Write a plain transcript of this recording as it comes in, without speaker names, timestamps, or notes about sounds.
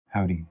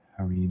Howdy,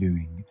 how are you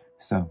doing?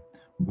 So,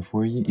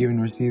 before you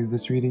even receive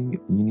this reading,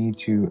 you need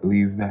to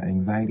leave that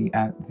anxiety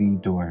at the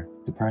door.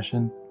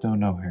 Depression, don't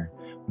know her.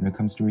 When it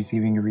comes to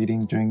receiving a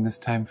reading during this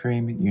time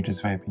frame, you're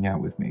just vibing out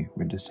with me.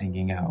 We're just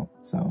hanging out,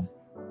 so.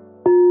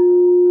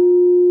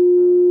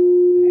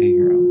 Hey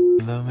girl.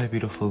 Hello my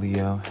beautiful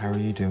Leo, how are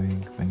you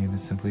doing? My name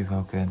is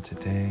SimplyVelca and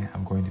today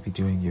I'm going to be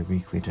doing your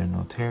weekly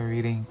general tarot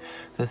reading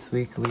this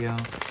week, Leo.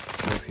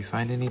 So if you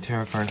find any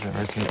tarot cards that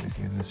resonate with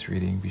you in this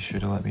reading, be sure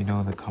to let me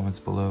know in the comments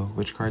below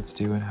which cards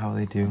do and how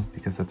they do,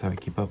 because that's how I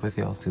keep up with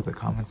y'all through the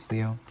comments,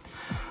 Leo.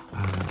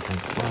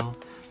 As well,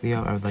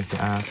 Leo, I would like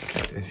to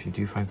ask, if you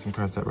do find some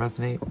cards that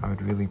resonate, I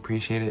would really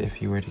appreciate it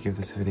if you were to give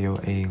this video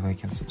a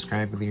like and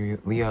subscribe,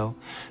 Leo,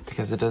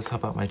 because it does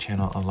help out my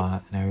channel a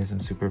lot, and I always am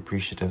super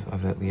appreciative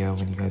of it, Leo,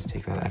 when you guys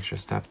take that extra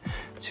step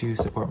to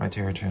support my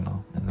tarot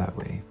channel in that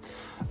way.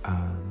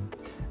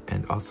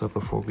 And also,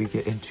 before we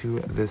get into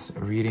this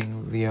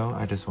reading, Leo,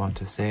 I just want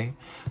to say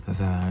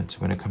that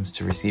when it comes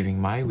to receiving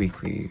my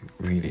weekly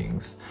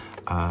readings,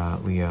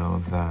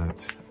 Leo,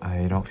 that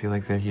I don't feel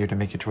like they're here to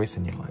make a choice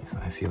in your life.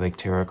 I feel like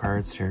tarot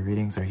cards, tarot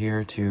readings are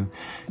here to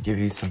give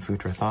you some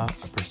food for thought,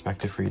 a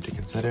perspective for you to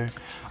consider,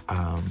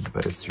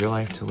 but it's your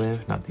life to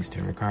live, not these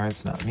tarot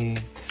cards, not me,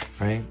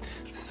 right?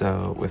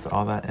 So with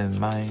all that in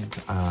mind,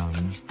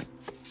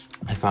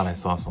 I thought I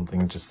saw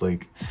something just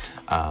like,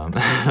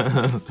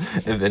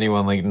 if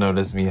anyone like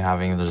noticed me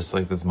having just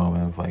like this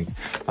moment of like,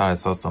 thought I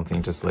saw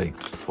something just like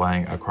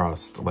flying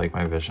across like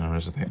my vision. I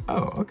was just like,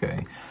 oh,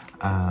 okay.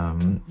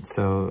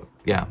 So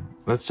yeah,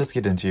 let's just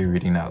get into your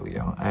reading now,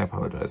 Leo. I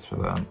apologize for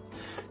that.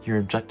 Your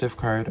objective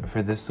card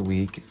for this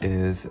week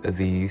is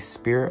the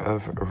Spirit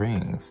of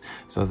Rings.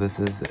 So this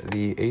is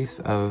the Ace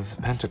of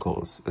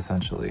Pentacles,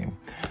 essentially.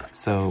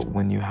 So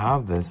when you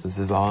have this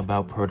is all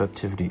about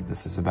productivity.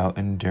 This is about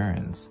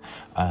endurance,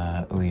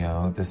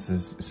 Leo. This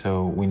is,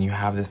 so when you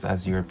have this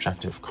as your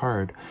objective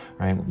card,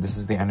 right, this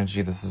is the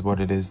energy, this is what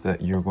it is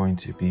that you're going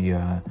to be,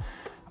 the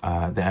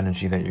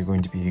energy that you're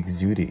going to be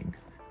exuding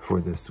for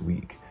this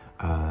week,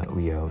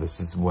 Leo. This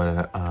is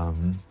what,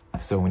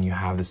 so when you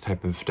have this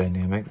type of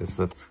dynamic, it's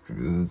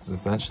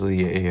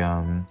essentially a,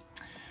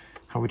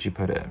 how would you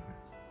put it?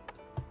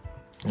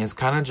 It's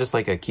kind of just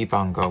like a keep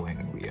on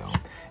going, Leo.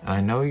 And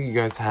I know you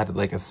guys had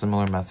like a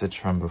similar message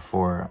from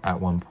before at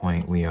one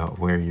point, Leo,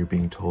 where you're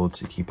being told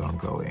to keep on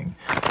going.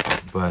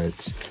 But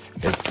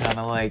it's kind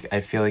of like, I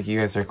feel like you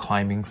guys are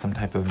climbing some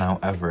type of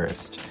Mount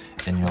Everest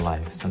in your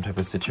life, some type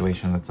of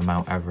situation that's a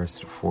Mount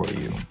Everest for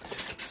you.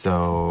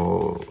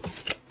 So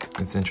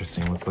it's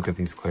interesting. Let's look at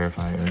these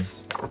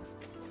clarifiers.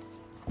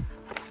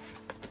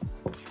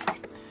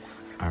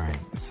 All right,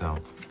 so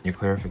your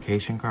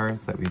clarification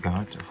cards that we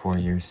got for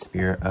your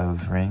Spirit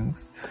of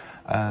Rings,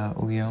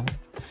 Leo,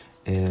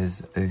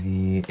 is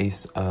the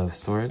Ace of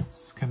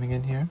Swords coming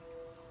in here.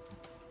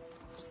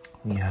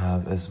 We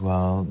have as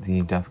well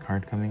the Death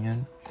card coming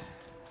in.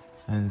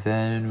 And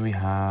then we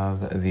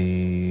have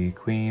the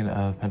Queen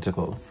of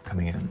Pentacles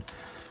coming in.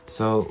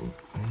 So,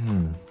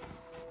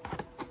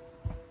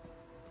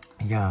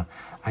 yeah,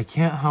 I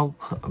can't help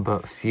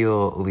but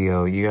feel,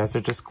 Leo, you guys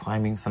are just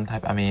climbing some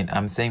type, I mean,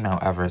 I'm saying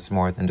Mount Everest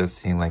more than just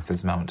seeing like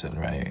this mountain,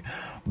 right?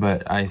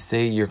 But I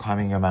say you're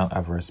climbing a Mount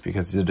Everest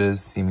because it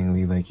is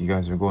seemingly like you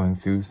guys are going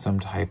through some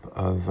type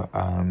of,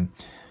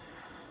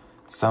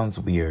 sounds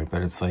weird,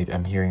 but it's like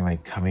I'm hearing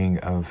like coming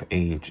of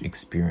age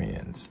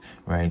experience,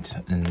 right?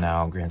 And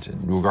now granted,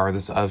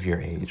 regardless of your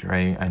age,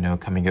 right? I know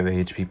coming of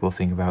age, people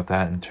think about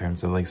that in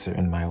terms of like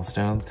certain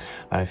milestones,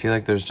 but I feel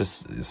like there's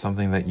just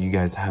something that you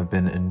guys have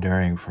been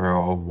enduring for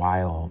a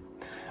while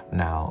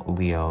now,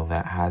 Leo,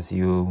 that has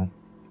you,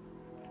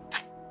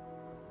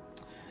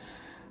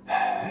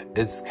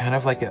 it's kind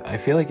of like, I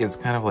feel like it's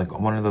kind of like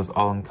one of those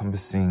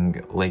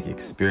all-encompassing like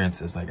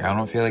experiences. Like, I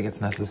don't feel like it's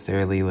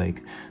necessarily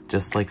like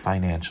just like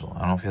financial.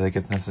 I don't feel like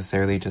it's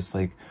necessarily just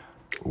like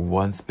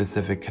one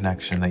specific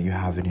connection that you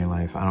have in your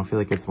life. I don't feel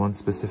like it's one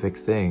specific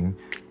thing.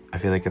 I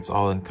feel like it's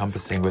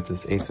all-encompassing with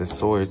this Ace of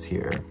Swords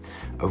here,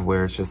 of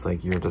where it's just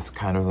like you're just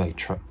kind of like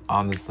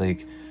on this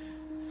like,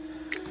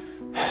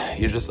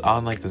 you're just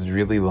on like this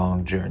really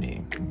long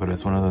journey, but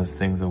it's one of those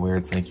things where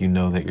it's like, you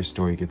know that your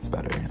story gets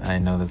better. And I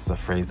know that's a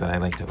phrase that I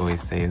like to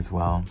always say as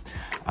well,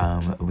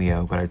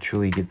 Leo, but I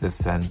truly get this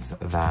sense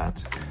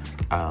that,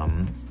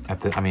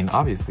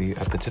 obviously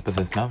at the tip of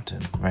this mountain,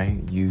 right,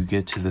 you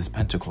get to this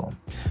pentacle,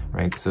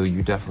 right? So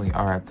you definitely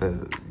are at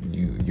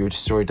your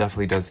story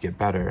definitely does get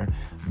better,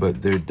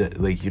 but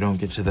like you don't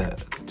get to the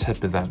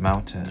tip of that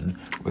mountain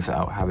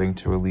without having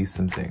to release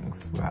some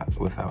things,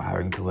 without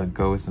having to let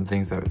go of some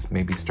things that was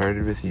maybe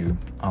started with you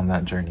on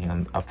that journey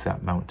up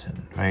that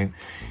mountain, right?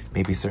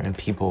 Maybe certain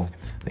people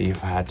that you've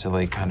had to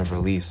like kind of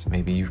release.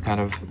 Maybe you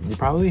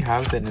probably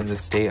have been in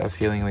this state of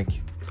feeling like,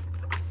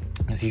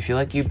 if you feel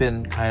like you've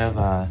been kind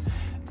of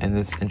in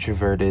this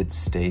introverted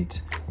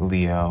state,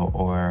 Leo,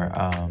 or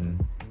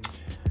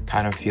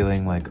kind of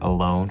feeling like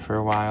alone for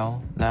a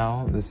while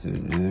now, this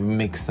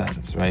makes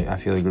sense, right? I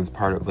feel like it's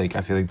part of like,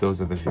 I feel like those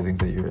are the feelings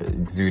that you're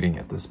exuding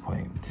at this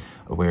point,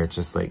 where it's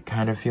just like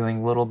kind of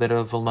feeling a little bit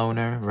of a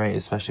loner, right?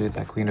 Especially with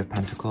that Queen of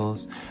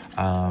Pentacles.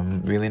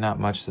 Really not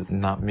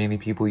many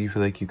people you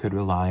feel like you could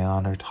rely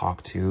on or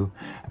talk to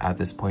at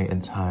this point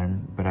in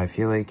time. But I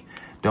feel like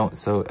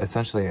so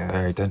essentially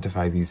I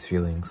identify these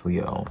feelings,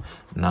 Leo,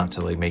 not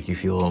to like make you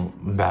feel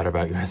bad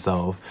about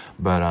yourself,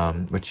 but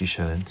which you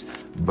shouldn't,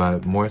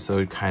 but more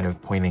so kind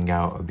of pointing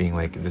out, being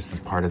like, this is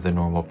part of the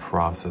normal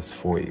process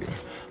for you.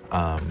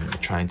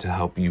 Trying to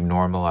help you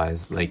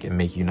normalize, like, and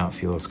make you not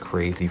feel as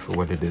crazy for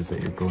what it is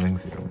that you're going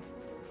through,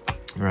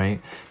 right?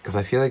 Because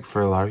I feel like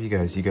for a lot of you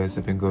guys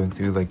have been going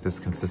through like this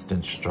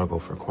consistent struggle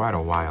for quite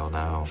a while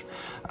now,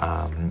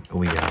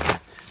 Leo.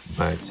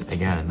 But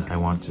again, I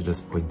want to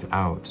just point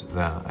out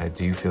that I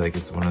do feel like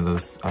it's one of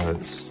those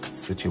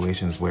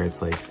situations where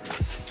it's like,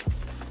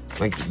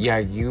 yeah,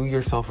 you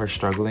yourself are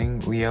struggling,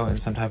 Leo, in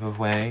some type of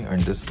way, or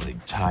just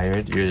like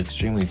tired. You're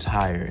extremely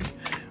tired,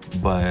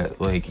 but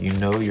like, you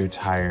know, you're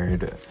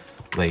tired,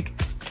 like,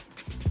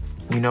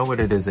 you know what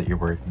it is that you're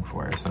working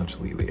for,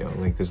 essentially, Leo.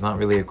 Like, there's not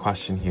really a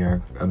question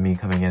here of me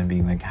coming in and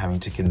being like, having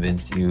to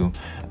convince you,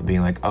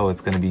 being like, oh,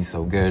 it's gonna be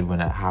so good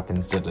when it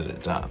happens, da da da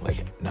da.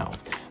 Like, no.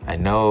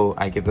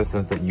 I get the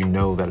sense that you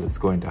know that it's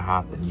going to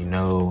happen. You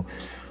know,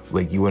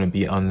 like, you wouldn't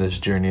be on this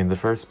journey in the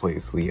first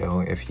place,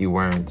 Leo, if you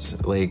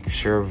weren't like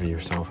sure of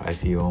yourself, I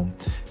feel,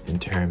 in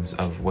terms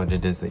of what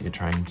it is that you're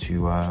trying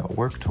to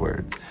work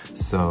towards.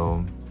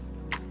 So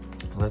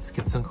let's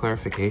get some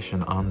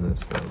clarification on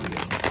this though,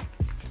 Leo.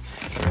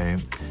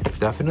 Right?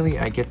 Definitely,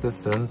 I get the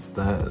sense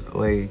that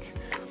like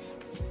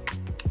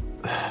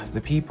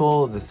the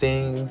people, the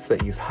things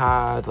that you've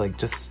had, like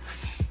just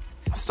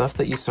stuff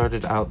that you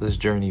started out this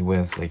journey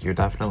with, like, you're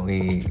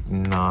definitely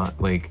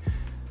not, like,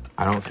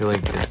 I don't feel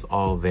like it's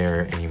all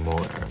there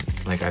anymore.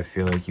 Like, I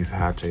feel like you've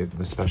had to,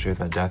 especially with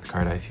that Death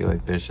card, I feel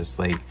like there's just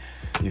like,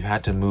 you've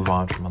had to move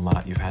on from a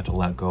lot. You've had to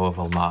let go of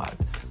a lot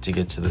to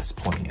get to this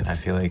point. And I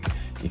feel like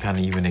you kind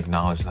of even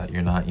acknowledge that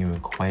you're not even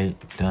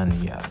quite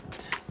done yet.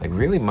 Like,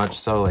 really much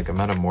so, like a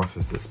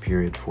metamorphosis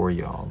period for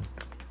y'all.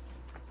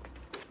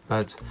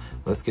 But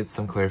let's get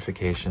some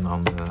clarification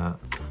on the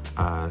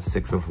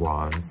Six of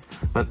Wands.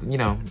 But, you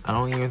know, I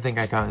don't even think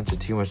I got into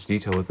too much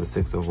detail with the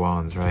Six of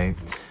Wands, right?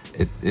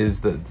 It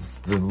is the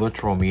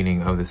literal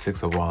meaning of the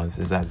Six of Wands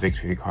is that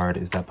victory card,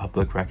 is that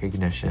public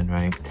recognition,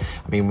 right?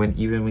 I mean,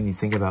 even when you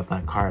think about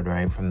that card,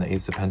 right, from the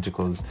Ace of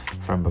Pentacles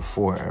from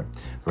before,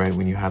 right,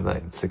 when you have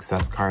that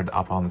success card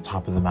up on the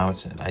top of the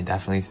mountain, I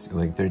definitely,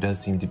 like, there does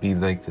seem to be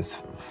like this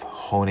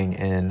honing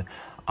in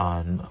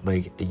on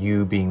like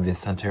you being the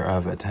center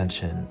of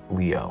attention,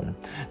 Leo.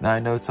 Now I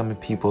know some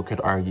people could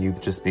argue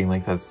just being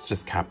like, that's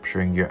just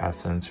capturing your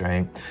essence,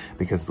 right?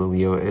 Because the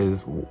Leo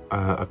is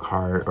a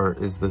card, or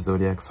is the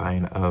zodiac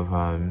sign of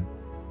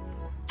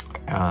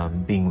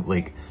being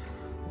like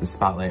the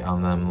spotlight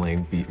on them,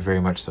 like very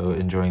much so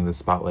enjoying the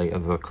spotlight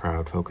of the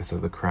crowd, focus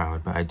of the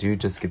crowd. But I do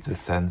just get the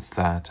sense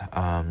that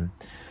I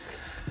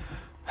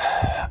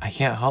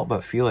can't help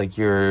but feel like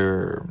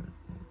you're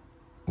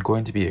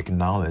going to be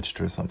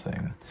acknowledged or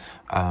something,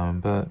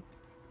 but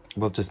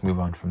we'll just move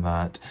on from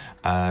that.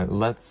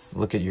 Let's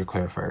look at your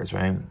clarifiers,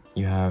 right?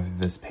 You have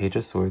this Page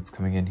of Swords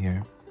coming in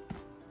here,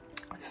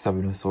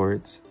 Seven of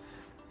Swords.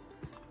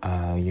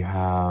 You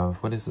have,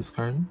 what is this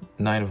card?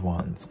 Nine of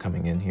Wands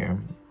coming in here.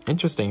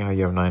 Interesting how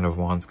you have Nine of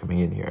Wands coming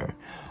in here.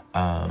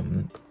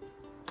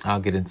 I'll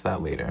get into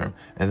that later.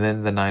 And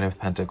then the Nine of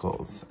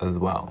Pentacles as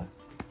well.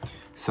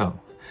 So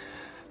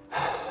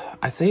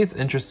I say it's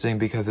interesting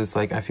because it's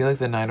like, I feel like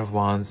the Nine of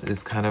Wands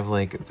is kind of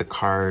like the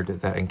card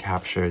that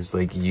encaptures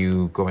like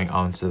you going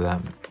onto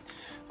them,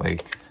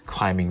 like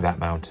climbing that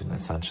mountain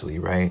essentially,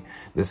 right?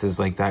 This is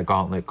like that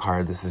gauntlet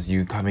card. This is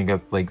you coming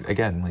up, like,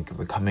 again, like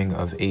the coming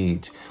of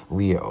age,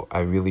 Leo. I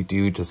really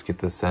do just get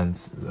the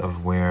sense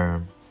of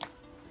where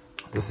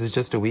this is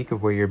just a week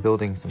of where you're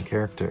building some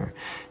character.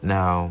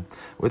 Now,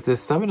 with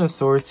this Seven of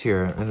Swords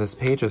here and this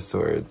Page of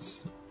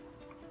Swords,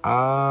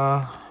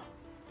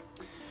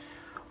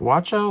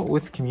 watch out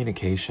with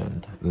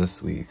communication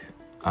this week,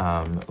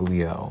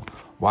 Leo.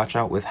 Watch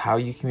out with how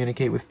you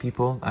communicate with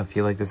people. I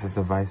feel like this is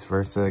a vice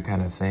versa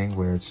kind of thing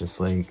where it's just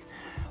like,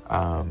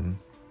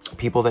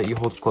 people that you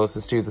hold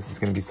closest to, this is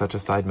going to be such a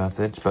side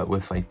message, but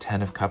with like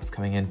 10 of Cups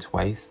coming in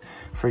twice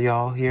for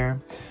y'all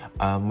here,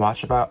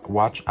 watch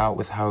out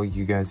with how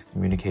you guys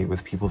communicate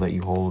with people that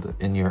you hold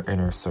in your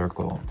inner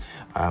circle.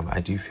 I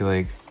do feel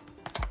like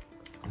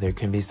there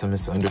can be some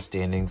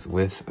misunderstandings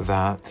with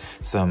that,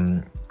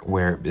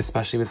 where,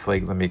 especially with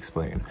like, let me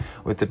explain,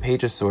 with the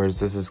Page of Swords,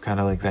 this is kind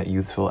of like that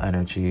youthful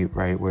energy,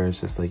 right, where it's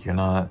just like you're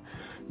not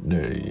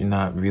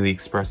really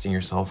expressing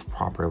yourself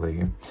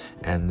properly.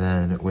 And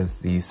then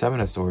with the Seven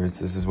of Swords,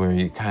 this is where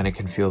you kind of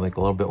can feel like a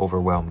little bit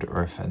overwhelmed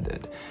or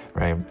offended,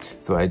 right?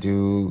 So I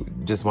do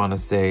just want to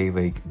say,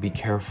 like, be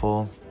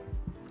careful.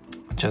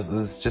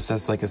 Just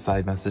as like a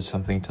side message,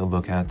 something to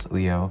look at,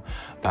 Leo.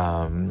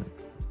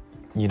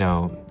 you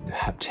know,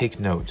 take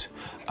note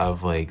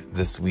of like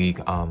this week,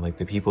 like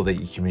the people that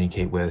you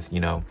communicate with, you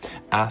know,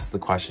 ask the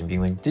question,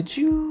 being like, did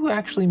you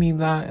actually mean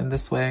that in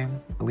this way,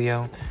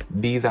 Leo?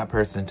 Be that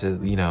person to,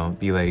 you know,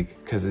 be like,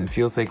 because it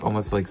feels like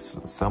almost like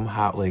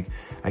somehow, like,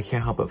 I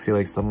can't help but feel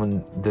like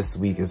someone this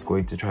week is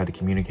going to try to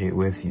communicate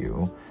with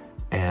you,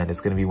 and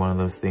it's going to be one of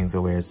those things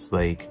where it's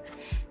like,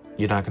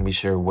 you're not going to be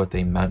sure what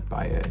they meant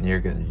by it, and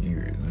your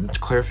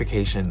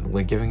clarification,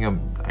 like giving them,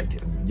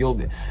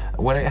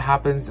 when it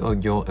happens,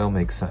 it'll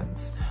make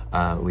sense,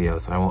 Leo,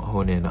 so I won't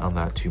hone in on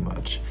that too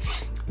much.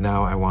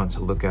 Now I want to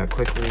look at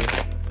quickly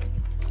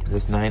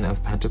this Nine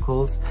of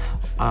Pentacles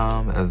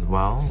as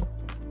well,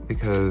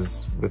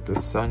 because with the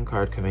Sun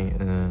card coming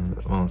in,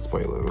 well,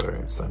 spoiler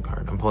alert, Sun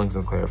card, I'm pulling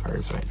some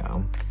clarifiers right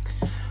now.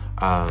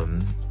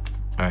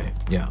 Alright,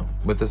 yeah,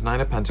 with this Nine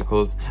of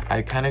Pentacles,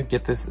 I kind of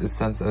get this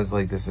sense as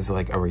like this is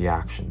like a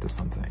reaction to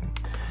something.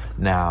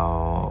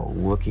 Now,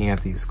 looking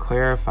at these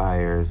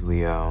clarifiers,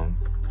 Leo,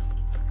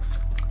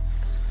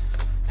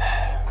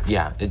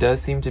 yeah, it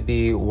does seem to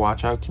be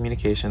watch out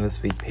communication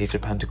this week. Page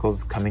of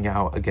Pentacles coming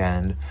out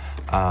again.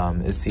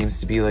 It seems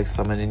to be like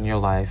someone in your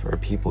life or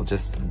people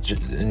just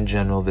in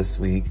general this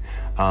week,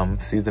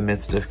 through the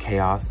midst of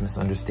chaos,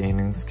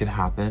 misunderstandings can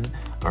happen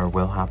or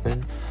will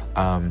happen.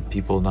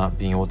 People not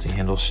being able to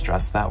handle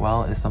stress that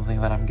well is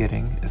something that I'm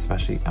getting,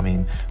 especially, I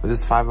mean, with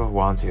this Five of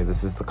Wands here,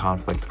 this is the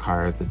conflict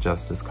card, the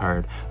justice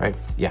card, right?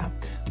 Yeah,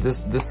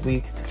 this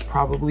week,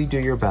 probably do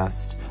your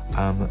best,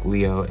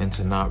 Leo,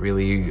 into not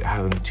really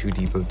having too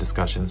deep of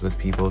discussions with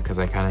people, because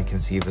I kind of can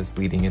see this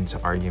leading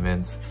into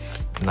arguments,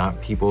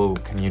 not people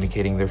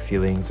communicating their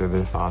feelings or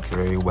their thoughts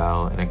very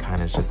well, and it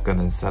kind of just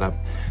gonna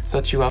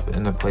set you up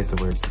in a place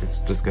where it's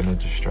just gonna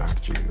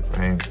distract you,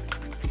 right?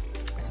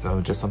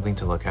 So just something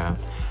to look at.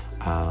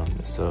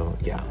 So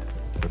yeah,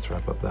 let's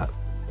wrap up that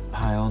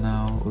pile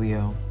now,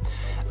 Leo.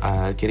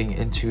 Getting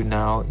into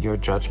now your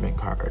Judgment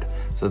card.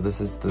 So this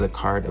is the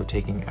card of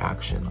taking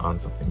action on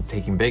something,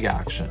 taking big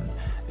action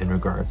in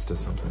regards to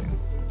something,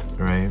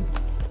 right?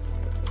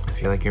 I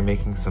feel like you're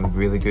making some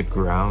really good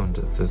ground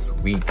this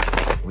week,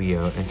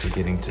 Leo, into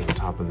getting to the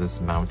top of this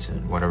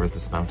mountain, whatever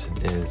this mountain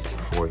is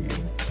for you.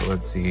 So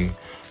let's see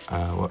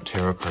what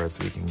tarot cards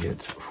we can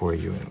get for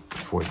you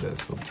for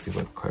this. Let's see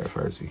what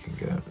clarifiers we can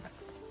get.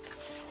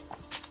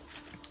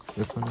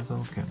 This one is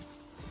okay.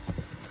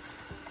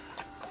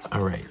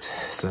 All right,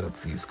 set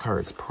up these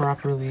cards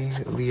properly,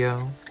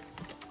 Leo.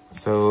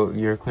 So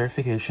your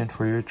clarification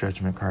for your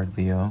Judgment card,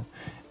 Leo,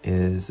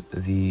 is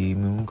the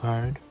Moon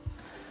card.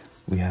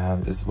 We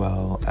have as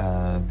well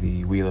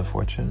the Wheel of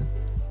Fortune.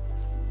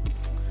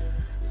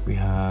 We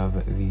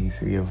have the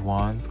Three of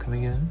Wands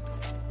coming in.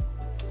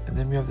 And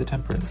then we have the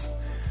Temperance.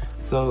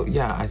 So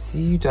yeah, I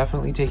see you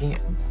definitely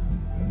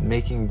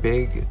making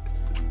big...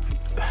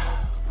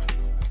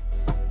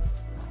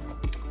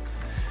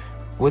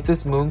 With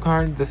this Moon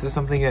card, this is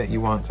something that you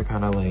want to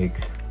kind of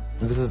like,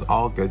 this is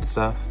all good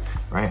stuff,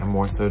 right? I'm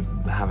more so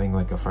having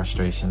like a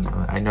frustration.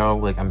 I know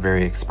like I'm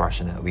very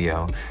expressionate,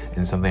 Leo,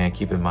 and something I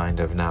keep in mind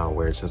of now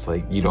where it's just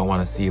like, you don't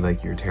want to see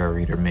like your tarot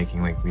reader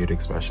making like weird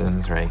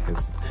expressions, right?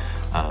 Because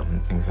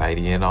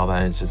anxiety and all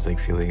that, it's just like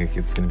feeling like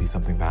it's going to be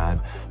something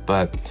bad.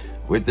 But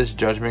with this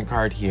Judgment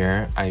card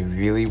here, I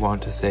really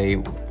want to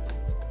say,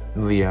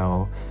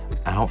 Leo,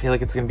 I don't feel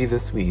like it's going to be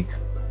this week,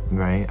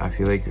 right? I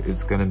feel like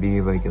it's going to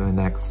be like in the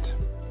next,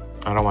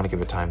 I don't want to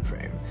give a time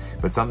frame,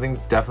 but something's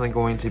definitely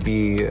going to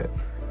be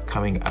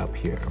coming up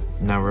here.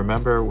 Now,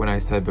 remember when I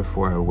said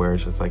before where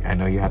it's just like, I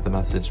know you had the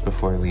message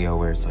before, Leo,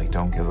 where it's like,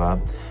 don't give up,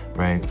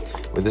 right?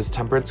 With this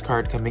Temperance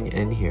card coming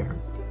in here,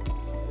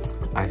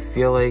 I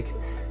feel like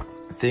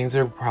things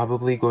are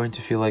probably going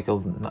to feel like I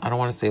don't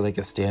want to say like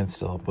a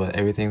standstill, but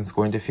everything's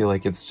going to feel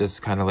like it's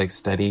just kind of like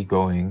steady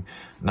going,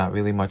 not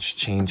really much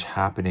change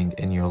happening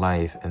in your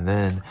life. And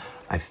then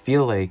I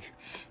feel like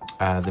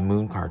the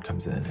Moon card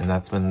comes in, and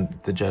that's when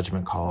the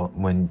Judgment call,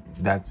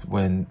 that's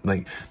when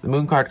like the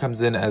Moon card comes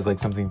in as like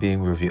something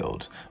being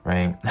revealed,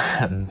 right?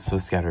 I'm so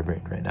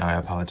scatterbrained right now, I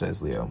apologize,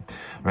 Leo,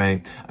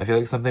 right? I feel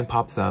like something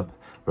pops up,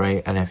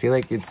 right? And I feel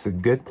like it's a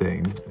good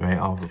thing, right?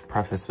 I'll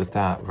preface with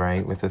that,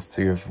 right? With this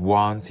Three of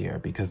Wands here,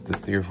 because this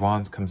Three of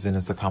Wands comes in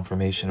as a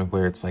confirmation of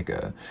where it's like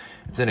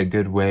it's in a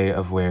good way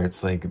of where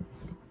it's like,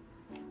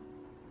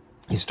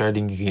 you're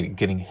starting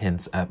getting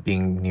hints at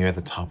being near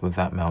the top of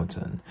that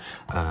mountain,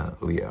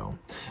 Leo.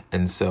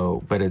 And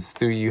so, but it's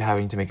through you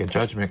having to make a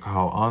judgment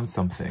call on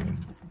something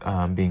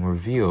being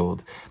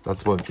revealed,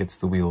 that's what gets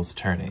the wheels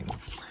turning,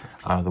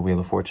 the Wheel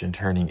of Fortune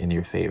turning in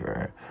your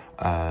favor,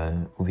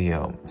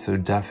 Leo. So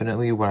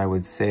definitely what I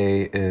would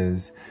say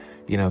is,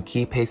 you know,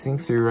 keep pacing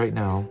through right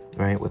now,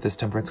 right? With this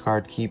Temperance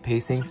card, keep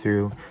pacing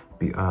through.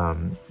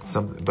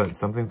 But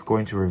something's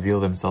going to reveal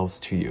themselves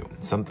to you.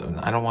 Something,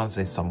 I don't want to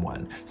say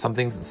someone.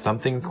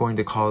 Something's going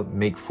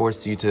to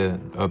force you to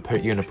put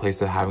you in a place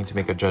of having to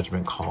make a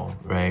judgment call,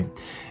 right?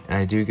 And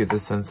I do get the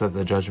sense that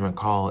the judgment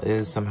call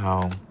is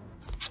somehow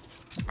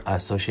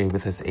associated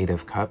with this Eight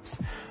of Cups,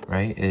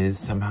 right, is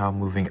somehow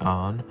moving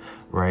on,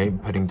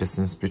 right, putting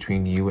distance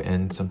between you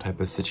and some type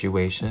of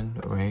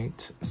situation,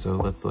 right? So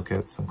let's look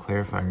at some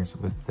clarifiers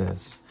with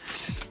this.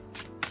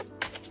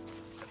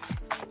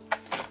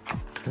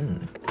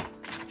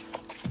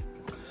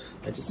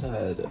 I just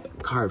had a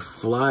card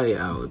fly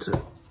out,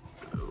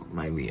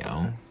 my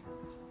Leo.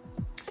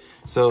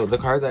 So the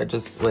card that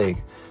just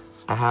like,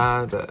 I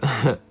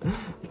had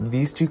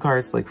these two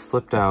cards like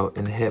flipped out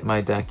and hit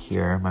my deck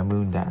here, my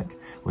moon deck,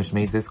 which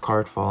made this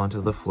card fall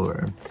onto the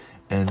floor.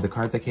 And the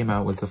card that came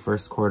out was the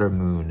first quarter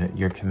moon.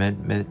 Your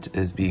commitment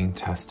is being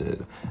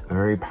tested. A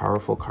very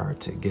powerful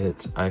card to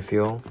get, I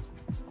feel,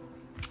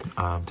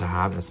 to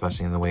have,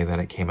 especially in the way that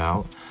it came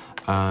out,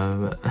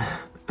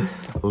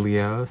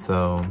 Leo.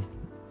 So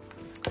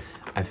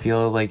I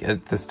feel like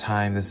at this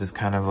time, this is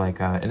kind of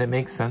like, and it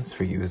makes sense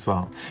for you as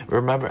well.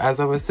 Remember, as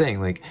I was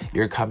saying, like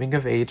your coming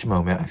of age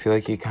moment, I feel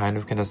like you kind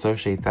of can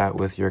associate that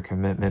with your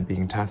commitment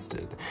being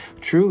tested.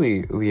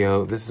 Truly,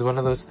 Leo, this is one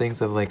of those things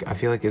of like, I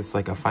feel like it's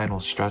like a final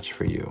stretch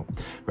for you,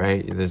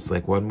 right? There's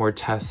like one more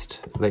test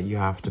that you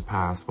have to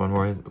pass, one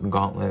more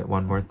gauntlet,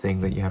 one more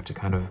thing that you have to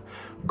kind of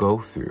go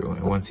through.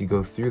 And once you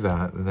go through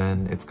that,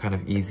 then it's kind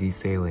of easy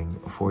sailing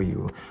for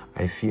you,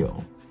 I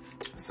feel.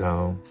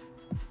 So,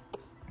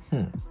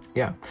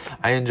 yeah,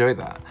 I enjoy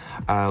that.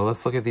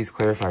 Let's look at these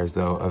clarifiers,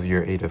 though, of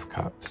your Eight of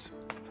Cups.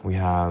 We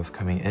have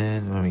coming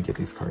in, let me get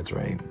these cards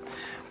right.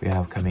 We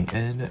have coming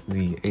in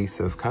the Ace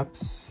of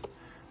Cups.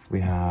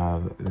 We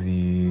have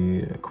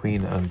the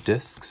Queen of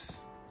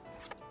Discs.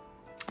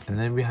 And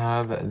then we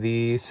have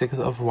the Six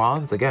of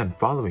Wands, again,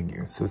 following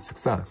you, so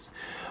success.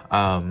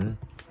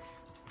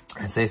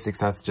 I say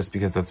success just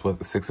because that's what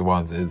the Six of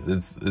Wands is.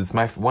 It's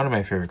one of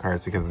my favorite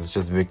cards because it's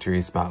just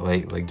victory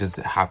spotlight, like just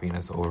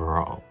happiness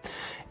overall.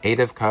 Eight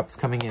of Cups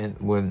coming in,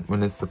 when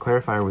it's the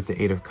clarifier with the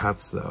Eight of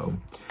Cups though,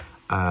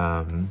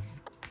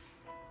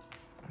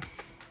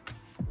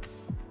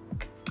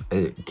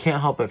 it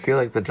can't help but feel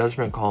like the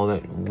judgment call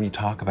that we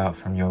talk about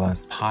from your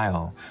last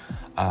pile,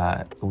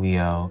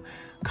 Leo,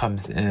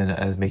 comes in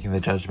as making the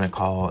judgment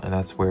call, and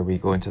that's where we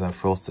go into that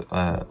full,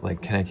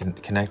 like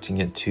connecting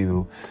it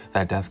to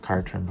that death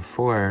card from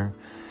before.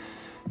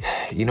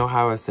 You know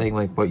how I was saying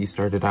like what you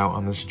started out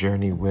on this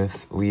journey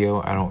with,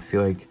 Leo? I don't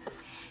feel like,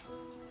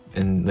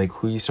 and like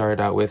who you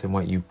started out with and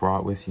what you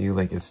brought with you,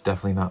 like it's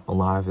definitely not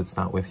alive, it's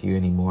not with you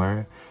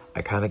anymore.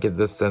 I kind of get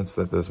this sense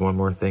that there's one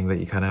more thing that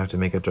you kind of have to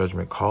make a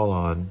judgment call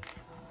on.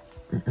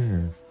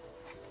 And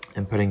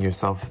putting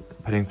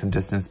some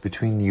distance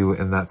between you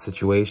and that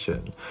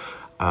situation.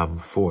 And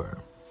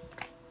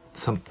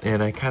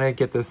I kind of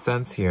get this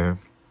sense here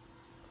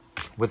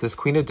with this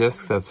Queen of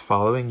Discs that's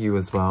following you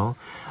as well.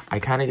 I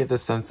kind of get the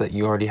sense that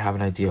you already have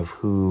an idea of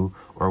who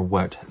or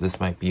what this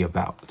might be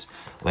about.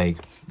 Like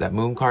that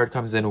Moon card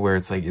comes in where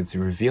it's like it's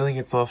revealing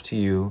itself to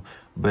you,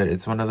 but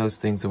it's one of those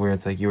things where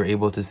it's like you were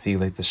able to see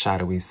like the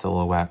shadowy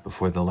silhouette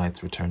before the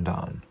lights were turned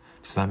on.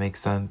 Does that make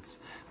sense,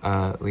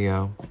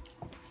 Leo?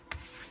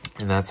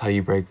 And that's how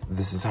you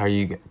this is how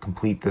you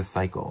complete this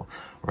cycle,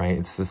 right?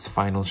 It's this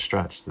final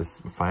stretch, this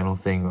final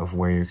thing of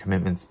where your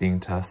commitment's being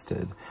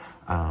tested,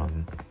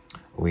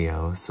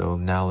 Leo. So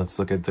now let's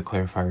look at the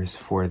clarifiers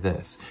for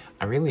this.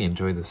 I really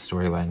enjoy this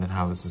storyline and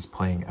how this is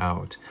playing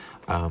out.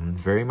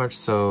 Very much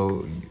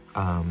so,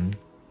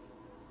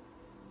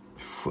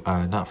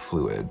 not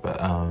fluid, but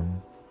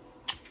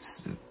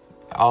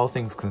all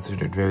things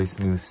considered, very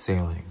smooth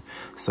sailing.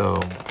 So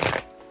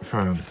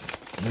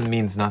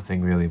means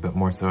nothing really, but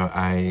more so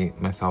I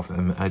myself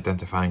am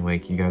identifying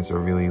like you guys are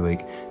really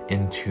like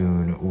in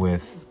tune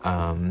with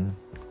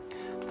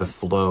the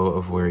flow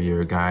of where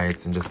your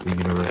guides and just the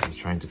universe is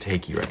trying to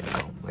take you right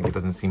now. Like it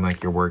doesn't seem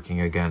like you're working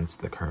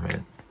against the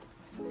current.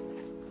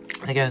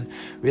 Again,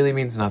 really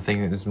means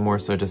nothing. It's more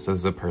so just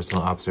as a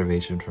personal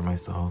observation for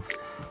myself.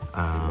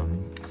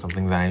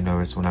 Something that I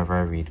notice whenever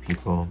I read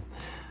people.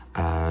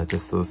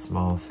 Just those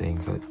small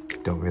things that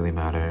don't really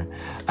matter.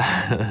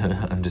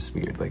 I'm just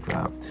weird like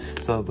that.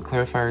 So the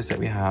clarifiers that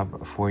we have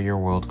for your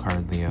world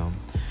card, Leo.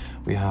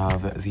 We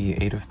have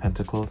the Eight of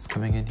Pentacles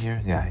coming in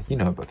here. Yeah, you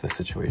know about this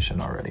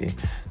situation already,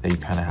 that you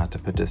kind of had to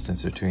put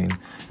distance between.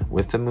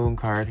 With the Moon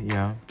card,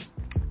 yeah.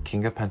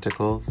 King of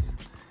Pentacles.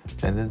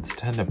 And then the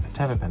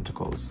Ten of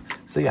Pentacles.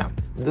 So yeah,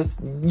 this,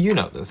 you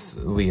know this,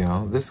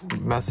 Leo. This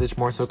message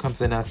more so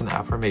comes in as an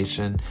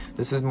affirmation.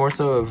 This is more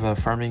so of a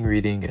affirming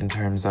reading in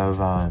terms of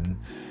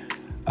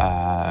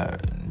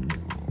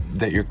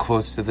that you're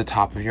close to the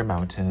top of your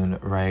mountain,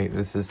 right?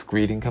 This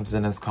reading comes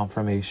in as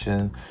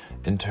confirmation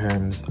in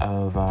terms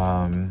of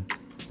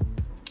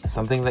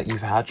something that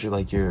you've had.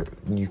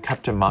 You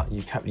kept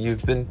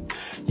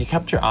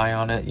your eye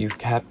on it. You've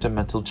kept a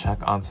mental check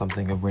on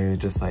something of where you're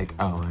just like,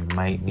 oh, I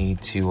might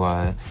need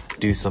to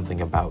do something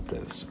about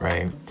this,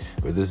 right?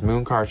 With this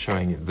Moon card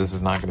showing you, this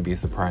is not going to be a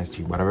surprise to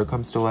you. Whatever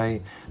comes to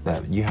light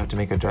that you have to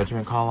make a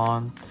judgment call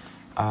on,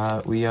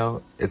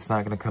 Leo, it's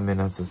not going to come in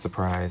as a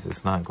surprise.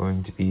 It's not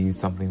going to be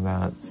something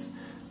that's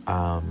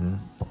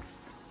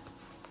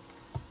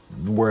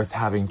worth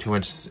having too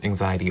much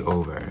anxiety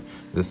over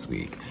this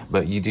week.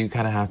 But you do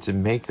kind of have to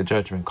make the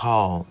judgment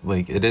call.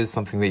 Like, it is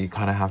something that you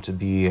kind of have to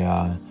be,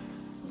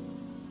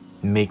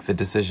 make the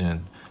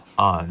decision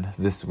on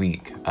this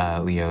week,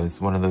 Leo.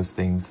 It's one of those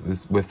things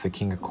with the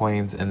King of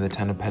Coins and the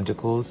Ten of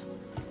Pentacles.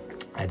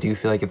 I do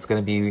feel like it's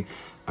going to be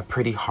a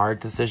pretty hard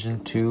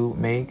decision to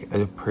make,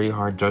 a pretty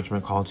hard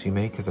judgment call to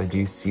make, because I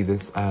do see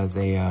this as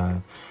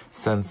a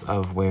sense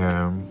of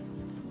where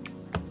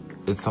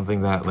it's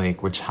something that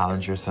like would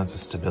challenge your sense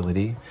of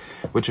stability,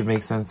 which would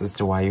make sense as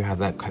to why you have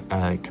that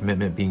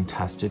commitment being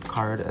tested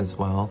card as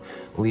well,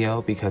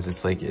 Leo, because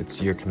it's like, it's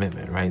your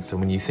commitment, right? So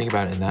when you think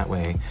about it in that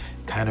way,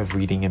 kind of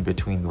reading in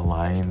between the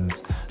lines,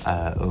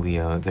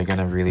 Leo, they're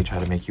gonna really try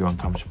to make you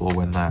uncomfortable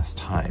one last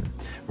time,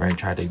 right?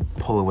 Try to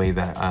pull away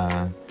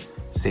that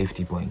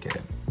safety blanket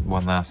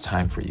one last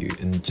time for you,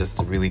 and just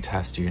to really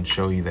test you and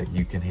show you that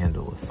you can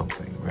handle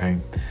something, right?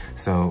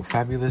 So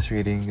fabulous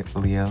reading,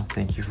 Leo.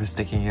 Thank you for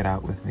sticking it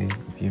out with me.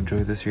 If you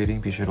enjoyed this reading,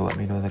 be sure to let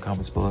me know in the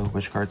comments below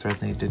which cards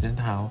resonated and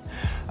how.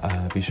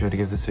 Be sure to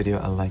give this video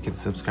a like and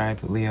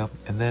subscribe, Leo.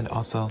 And then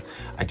also,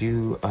 I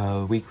do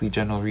weekly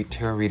general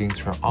tarot readings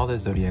for all the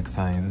zodiac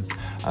signs,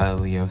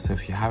 Leo. So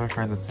if you have a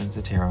friend that's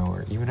into tarot,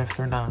 or even if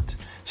they're not,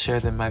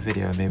 share them my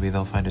video and maybe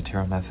they'll find a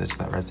tarot message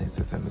that resonates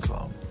with them as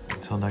well.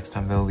 Until next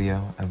time though,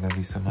 Leo, I love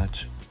you so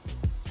much.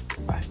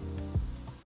 Bye.